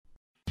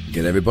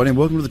G'day everybody and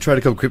welcome to the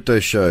Trader Cobb Crypto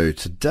Show.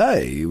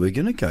 Today we're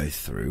going to go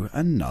through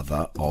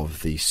another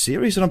of the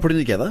series that I'm putting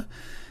together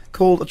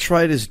called A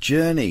Trader's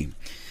Journey.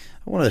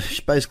 I want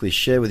to basically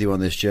share with you on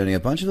this journey a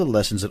bunch of the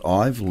lessons that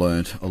I've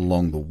learned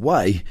along the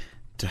way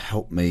to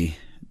help me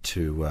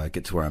to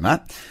get to where I'm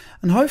at,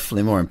 and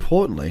hopefully, more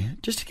importantly,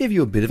 just to give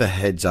you a bit of a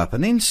heads up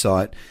and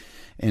insight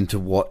into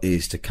what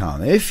is to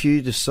come if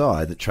you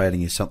decide that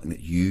trading is something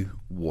that you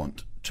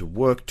want to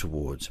work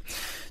towards.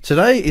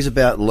 Today is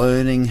about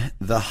learning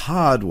the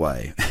hard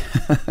way.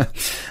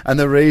 And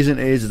the reason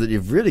is that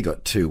you've really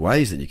got two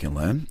ways that you can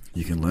learn.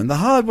 You can learn the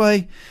hard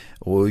way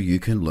or you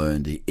can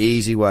learn the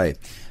easy way.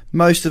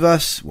 Most of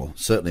us, well,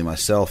 certainly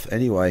myself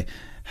anyway,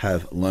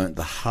 have learnt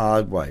the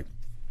hard way.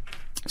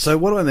 So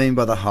what do I mean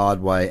by the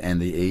hard way and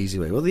the easy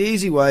way? Well, the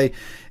easy way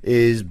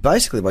is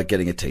basically by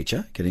getting a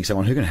teacher, getting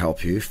someone who can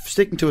help you,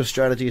 sticking to a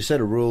strategy, a set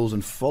of rules,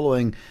 and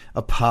following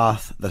a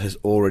path that has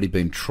already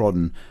been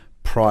trodden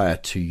prior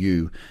to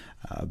you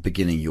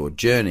beginning your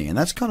journey. And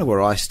that's kind of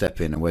where I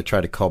step in and where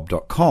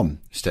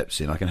TraderCobb.com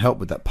steps in. I can help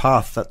with that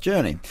path, that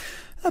journey.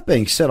 That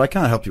being said, I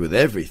can't help you with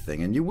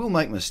everything, and you will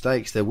make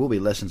mistakes. There will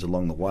be lessons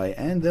along the way,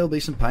 and there'll be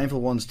some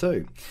painful ones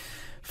too.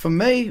 For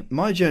me,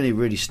 my journey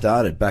really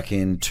started back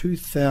in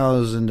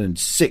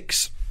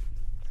 2006.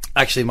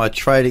 Actually, my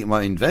trading,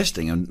 my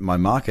investing, and my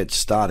market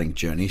starting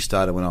journey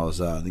started when I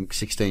was, I think,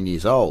 16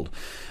 years old.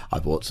 I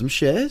bought some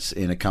shares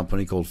in a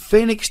company called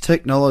Phoenix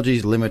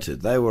Technologies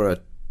Limited. They were a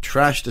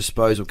trash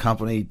disposal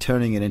company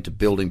turning it into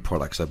building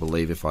products, I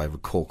believe, if I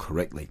recall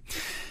correctly.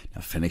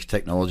 Now, Phoenix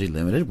Technology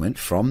Limited went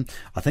from,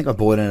 I think I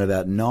bought in at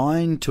about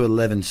 9 to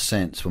 11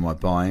 cents for my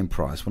buying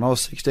price. When I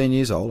was 16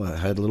 years old, I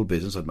had a little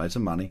business. I'd made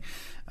some money.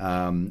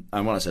 And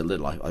when I say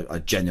little, I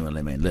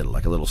genuinely mean little,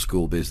 like a little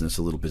school business,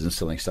 a little business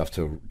selling stuff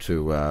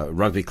to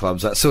rugby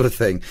clubs, that sort of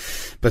thing.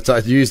 But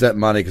I'd used that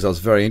money because I was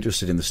very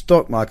interested in the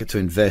stock market to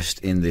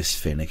invest in this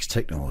Phoenix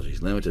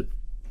Technologies Limited.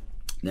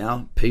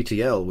 Now,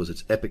 PTL was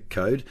its EPIC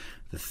code,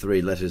 the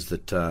three letters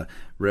that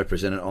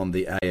represent it on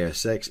the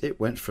ASX. It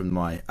went from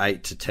my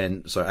 8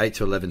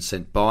 to 11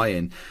 cent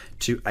buy-in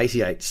to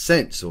 88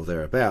 cents or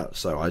thereabouts.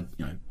 So I'd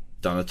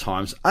done a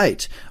times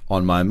 8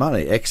 on my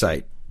money,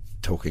 X8.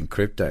 Talking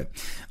crypto,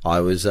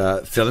 I was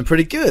feeling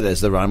pretty good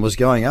as the run was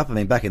going up. I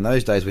mean, back in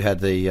those days, we had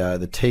the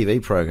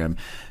TV program.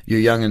 You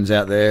youngins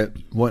out there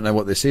won't know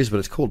what this is, but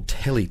it's called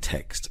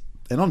teletext.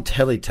 And on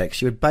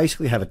teletext, you would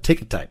basically have a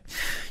ticker tape.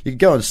 You could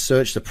go and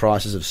search the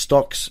prices of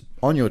stocks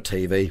on your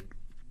TV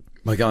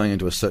by going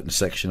into a certain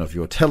section of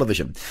your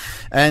television.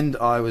 And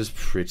I was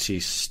pretty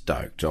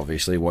stoked,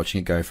 obviously,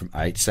 watching it go from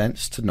 8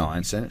 cents to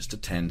 9 cents to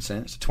 10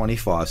 cents to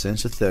 25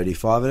 cents to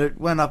 35, and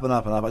it went up and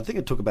up and up. I think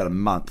it took about a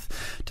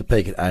month to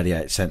peak at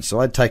 88 cents.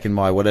 So I'd taken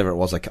my, whatever it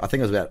was, I think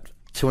it was about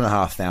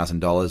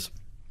 $2,500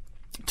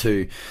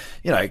 to,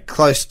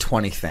 close to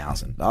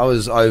 20,000. I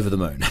was over the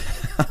moon.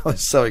 I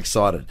was so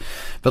excited.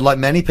 But like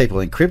many people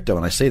in crypto,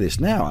 and I see this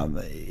now,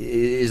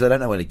 is they don't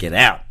know when to get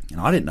out. And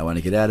I didn't know when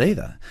to get out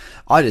either.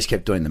 I just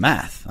kept doing the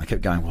math. I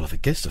kept going, well, if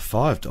it gets to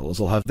 $5,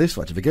 I'll have this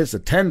much. If it gets to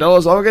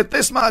 $10, I'll get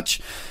this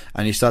much.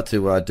 And you start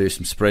to do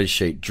some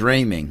spreadsheet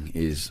dreaming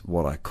is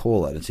what I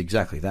call it. It's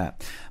exactly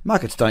that.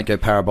 Markets don't go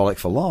parabolic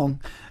for long,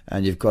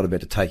 and you've got to be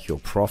able to take your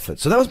profit.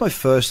 So that was my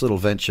first little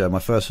venture, my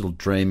first little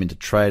dream into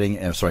trading,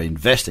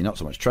 investing, not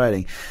so much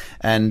trading.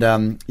 And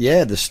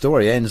the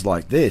story ends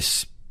like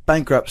this.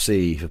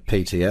 Bankruptcy for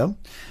PTL,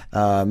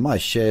 my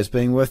shares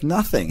being worth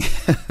nothing.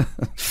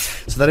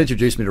 So that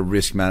introduced me to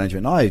risk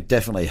management. I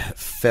definitely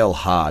fell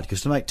hard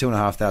because to make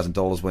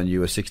 $2,500 when you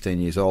were 16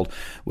 years old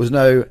was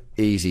no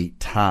easy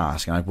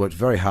task, and I worked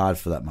very hard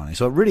for that money.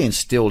 So it really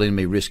instilled in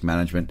me risk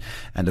management,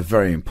 and a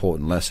very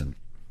important lesson.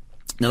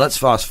 Now let's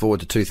fast forward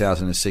to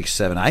 2006,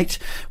 7, 8,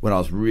 when I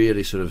was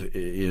really sort of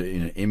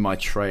in my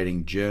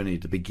trading journey,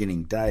 the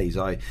beginning days.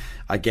 I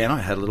had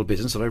a little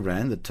business that I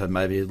ran that had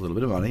maybe a little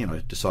bit of money, and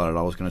I decided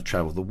I was going to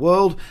travel the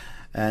world.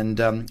 And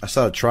I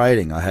started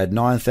trading. I had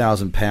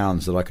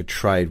 £9,000 that I could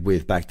trade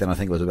with. Back then, I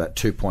think it was about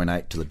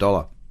 2.8 to the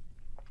dollar.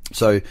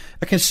 So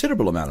a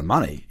considerable amount of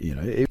money,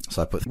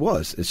 So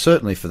it's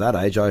certainly for that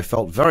age, I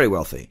felt very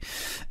wealthy.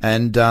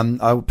 And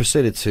I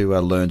proceeded to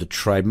learn to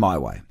trade my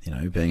way.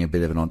 Being a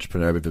bit of an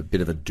entrepreneur, a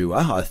bit of a doer,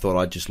 I thought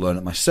I'd just learn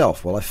it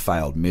myself. Well, I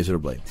failed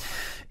miserably.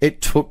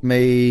 It took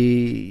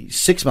me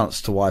 6 months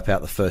to wipe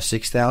out the first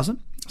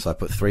 6,000. So I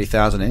put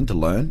 3,000 in to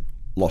learn,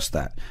 lost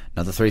that.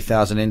 Another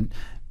 3,000 in,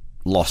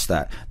 lost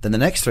that. Then the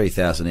next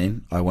 3,000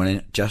 in, I went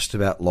in, just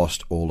about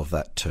lost all of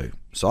that too.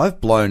 So I've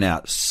blown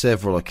out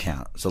several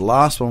accounts. The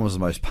last one was the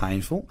most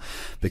painful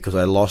because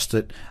I lost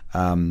it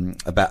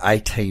about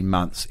 18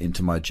 months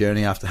into my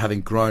journey after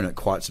having grown it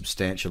quite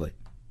substantially.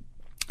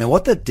 And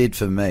what that did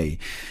for me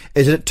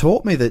is it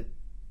taught me that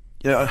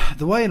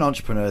the way an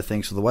entrepreneur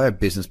thinks, or the way a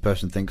business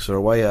person thinks, or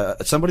a way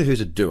somebody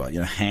who's a doer,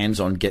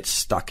 hands-on, gets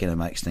stuck in and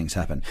makes things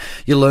happen,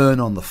 you learn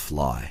on the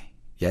fly.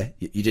 Yeah,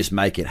 you just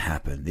make it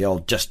happen. The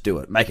old just do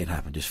it, make it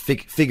happen, just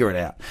figure it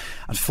out.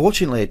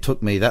 Unfortunately, it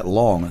took me that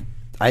long,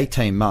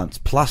 18 months,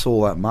 plus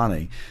all that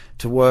money,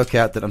 to work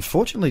out that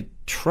unfortunately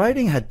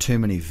trading had too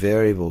many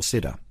variables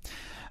to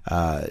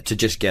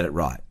just get it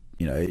right.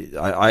 You know,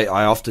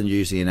 I often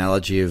use the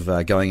analogy of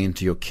going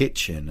into your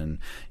kitchen and,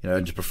 you know,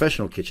 into a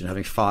professional kitchen,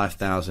 having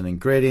 5,000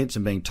 ingredients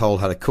and being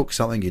told how to cook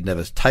something you'd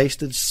never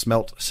tasted,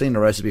 smelt, seen a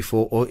recipe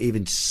before, or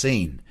even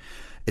seen.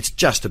 It's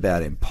just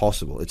about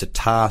impossible. It's a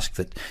task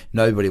that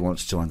nobody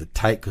wants to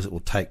undertake because it will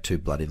take too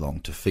bloody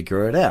long to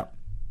figure it out.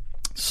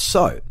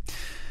 So,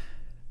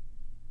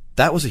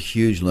 that was a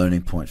huge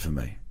learning point for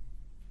me.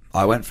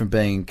 I went from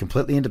being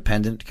completely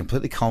independent,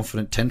 completely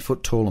confident, 10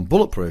 foot tall and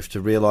bulletproof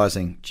to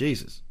realizing,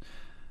 Jesus,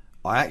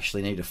 I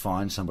actually need to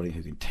find somebody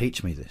who can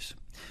teach me this.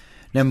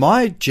 Now,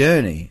 my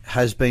journey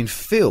has been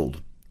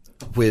filled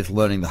with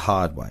learning the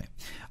hard way.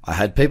 I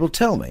had people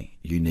tell me,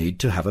 you need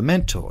to have a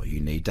mentor. You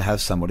need to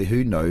have somebody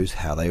who knows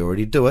how they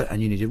already do it,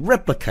 and you need to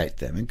replicate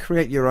them and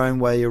create your own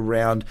way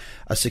around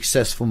a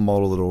successful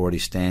model that already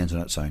stands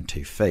on its own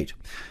 2 feet.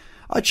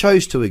 I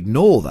chose to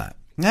ignore that.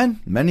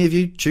 And many of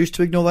you choose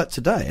to ignore that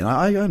today. And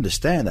I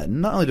understand that.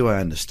 Not only do I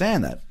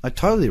understand that, I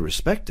totally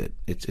respect it.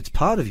 It's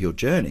part of your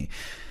journey.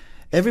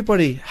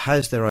 Everybody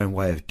has their own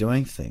way of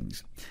doing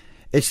things.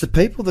 It's the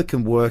people that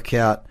can work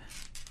out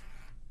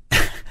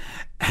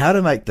how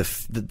to make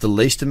the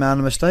least amount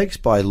of mistakes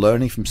by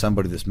learning from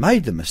somebody that's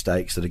made the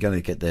mistakes that are going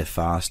to get there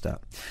faster.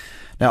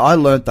 Now, I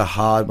learned the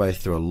hard way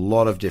through a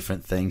lot of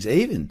different things,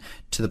 even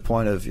to the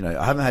point of, you know,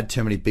 I haven't had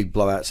too many big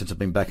blowouts since I've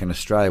been back in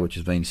Australia, which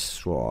has been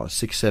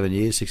 6-7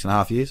 years,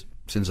 6.5 years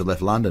since I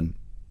left London.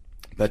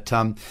 But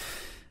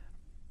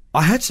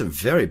I had some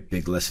very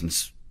big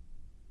lessons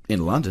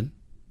in London.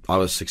 I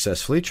was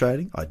successfully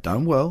trading. I'd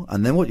done well.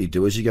 And then what you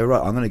do is you go,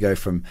 right, I'm going to go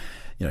from,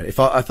 you know, if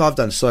I've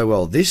done so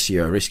well this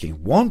year, risking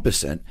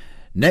 1%,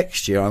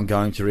 next year I'm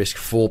going to risk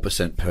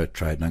 4% per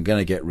trade, and I'm going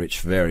to get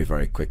rich very,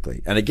 very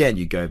quickly. And again,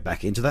 you go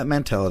back into that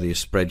mentality of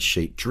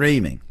spreadsheet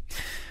dreaming.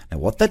 Now,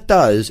 what that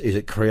does is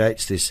it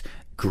creates this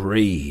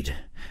greed,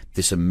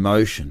 this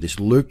emotion,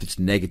 this loop that's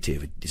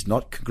negative. It is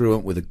not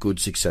congruent with a good,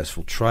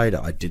 successful trader.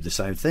 I did the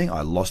same thing.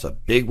 I lost a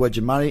big wedge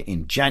of money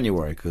in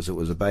January because it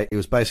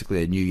was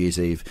basically a New Year's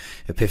Eve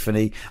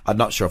epiphany. I'm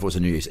not sure if it was a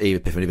New Year's Eve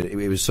epiphany, but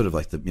it was sort of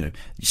like the, you know,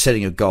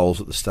 setting of goals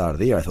at the start of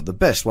the year. I thought the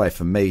best way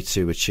for me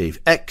to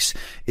achieve X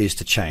is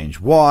to change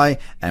Y,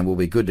 and we'll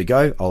be good to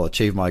go. I'll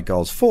achieve my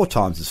goals 4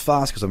 times as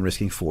fast because I'm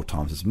risking 4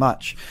 times as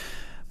much.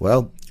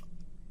 Well,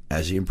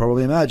 as you can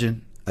probably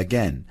imagine,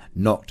 again,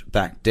 knocked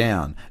back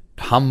down.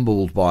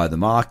 Humbled by the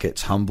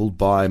markets, humbled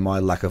by my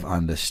lack of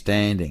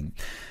understanding.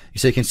 You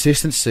see,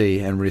 consistency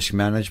and risk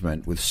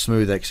management with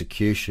smooth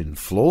execution,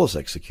 flawless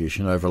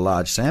execution over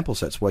large sample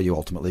sets where you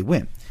ultimately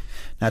win.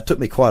 Now, it took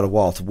me quite a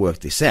while to work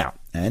this out,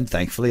 and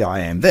thankfully I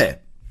am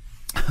there.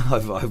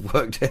 I've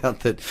worked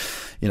out that,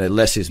 you know,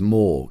 less is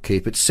more.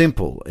 Keep it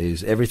simple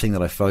is everything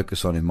that I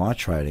focus on in my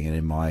trading and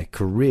in my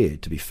career,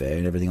 to be fair,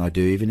 and everything I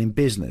do, even in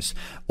business.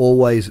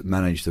 Always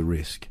manage the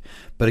risk.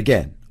 But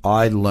again,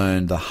 I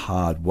learned the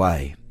hard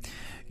way.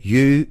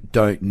 You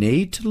don't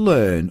need to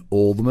learn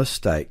all the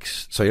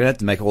mistakes, so you don't have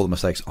to make all the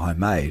mistakes I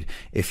made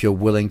if you're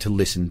willing to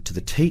listen to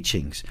the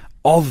teachings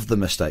of the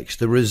mistakes.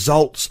 The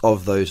results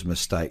of those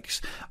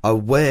mistakes are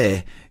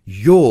where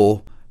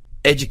your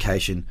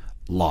education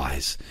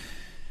lies.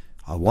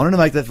 I wanted to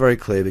make that very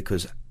clear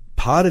because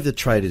part of the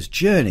trader's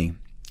journey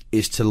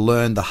is to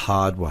learn the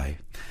hard way.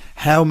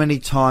 How many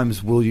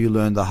times will you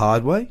learn the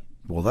hard way?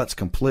 Well, that's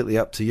completely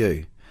up to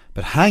you.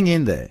 But hang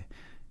in there.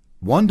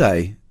 One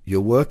day,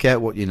 you'll work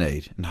out what you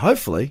need, and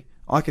hopefully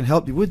I can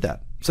help you with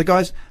that. So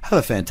guys, have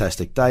a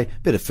fantastic day.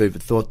 Bit of food for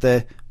thought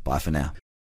there. Bye for now.